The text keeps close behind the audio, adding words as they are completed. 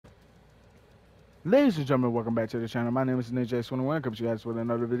Ladies and gentlemen, welcome back to the channel. My name is NJ21. Comes to you guys with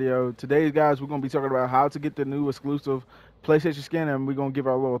another video. Today, guys, we're gonna be talking about how to get the new exclusive PlayStation skin, and we're gonna give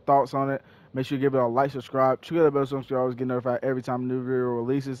our little thoughts on it. Make sure you give it a like, subscribe, trigger the bell so you always get notified every time a new video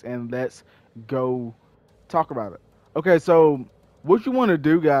releases. And let's go talk about it. Okay, so what you want to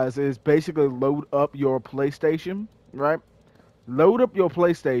do, guys, is basically load up your PlayStation, right? Load up your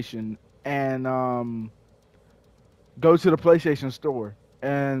PlayStation and go to the PlayStation Store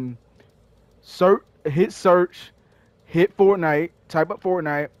and search, hit Fortnite, type up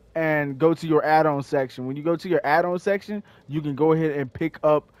Fortnite, and go to your add-on section. When you go to your add-on section, you can go ahead and pick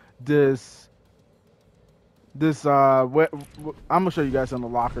up this I'm gonna show you guys on the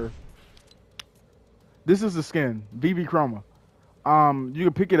locker. This is the skin, Vivi Chroma. You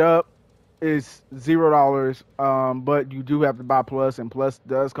can pick it up. It's $0. But you do have to buy Plus, and Plus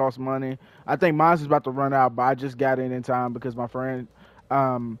does cost money. I think mine's is about to run out, but I just got in time because my friend,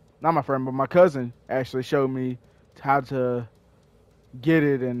 not my friend, but my cousin actually showed me how to get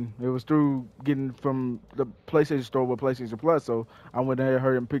it, and it was through getting from the PlayStation Store with PlayStation Plus. So I went ahead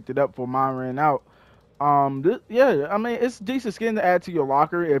and picked it up for mine ran out. Yeah, I mean it's decent skin to add to your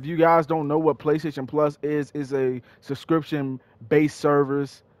locker. If you guys don't know what PlayStation Plus is a subscription based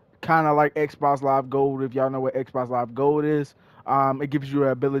service, kind of like Xbox Live Gold. If y'all know what Xbox Live Gold is, it gives you the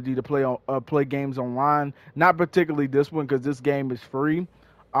ability to play games online. Not particularly this one because this game is free.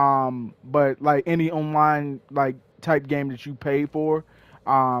 But like any online like type game that you pay for,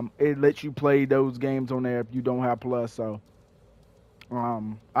 it lets you play those games on there if you don't have Plus. So yeah.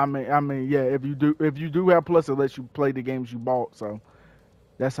 If you do have Plus, it lets you play the games you bought. So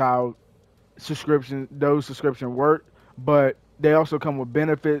that's how those subscription work. But they also come with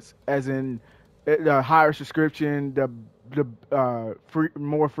benefits, as in the higher subscription, the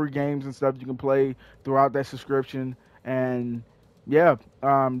more free games and stuff you can play throughout that subscription. And yeah,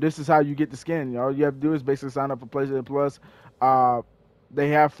 this is how you get the skin. All you have to do is basically sign up for PlayStation Plus. Uh, they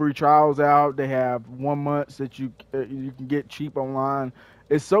have free trials out. They have 1 month that you can get cheap online.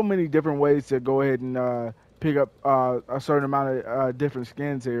 It's so many different ways to go ahead and pick up a certain amount of different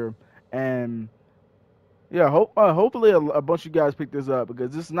skins here. And yeah, hopefully a bunch of you guys pick this up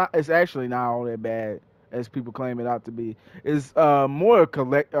because it's actually not all that bad as people claim it out to be. It's more a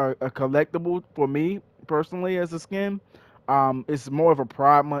collectible for me personally as a skin. It's more of a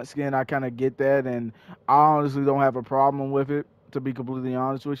Pride Month skin. I kind of get that, and I honestly don't have a problem with it. To be completely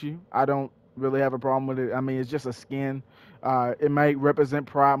honest with you, I don't really have a problem with it. I mean, it's just a skin. It might represent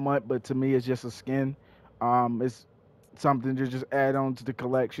Pride Month, but to me, it's just a skin. It's something to just add on to the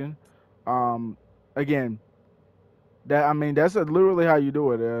collection. Again, that's literally how you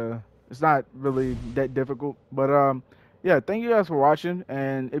do it. It's not really that difficult, but yeah. Thank you guys for watching,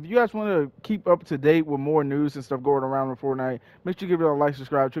 and if you guys want to keep up to date with more news and stuff going around on Fortnite, make sure you give it a like,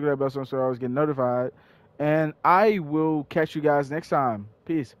 subscribe, trigger that bell so you always get notified, and I will catch you guys next time.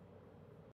 Peace.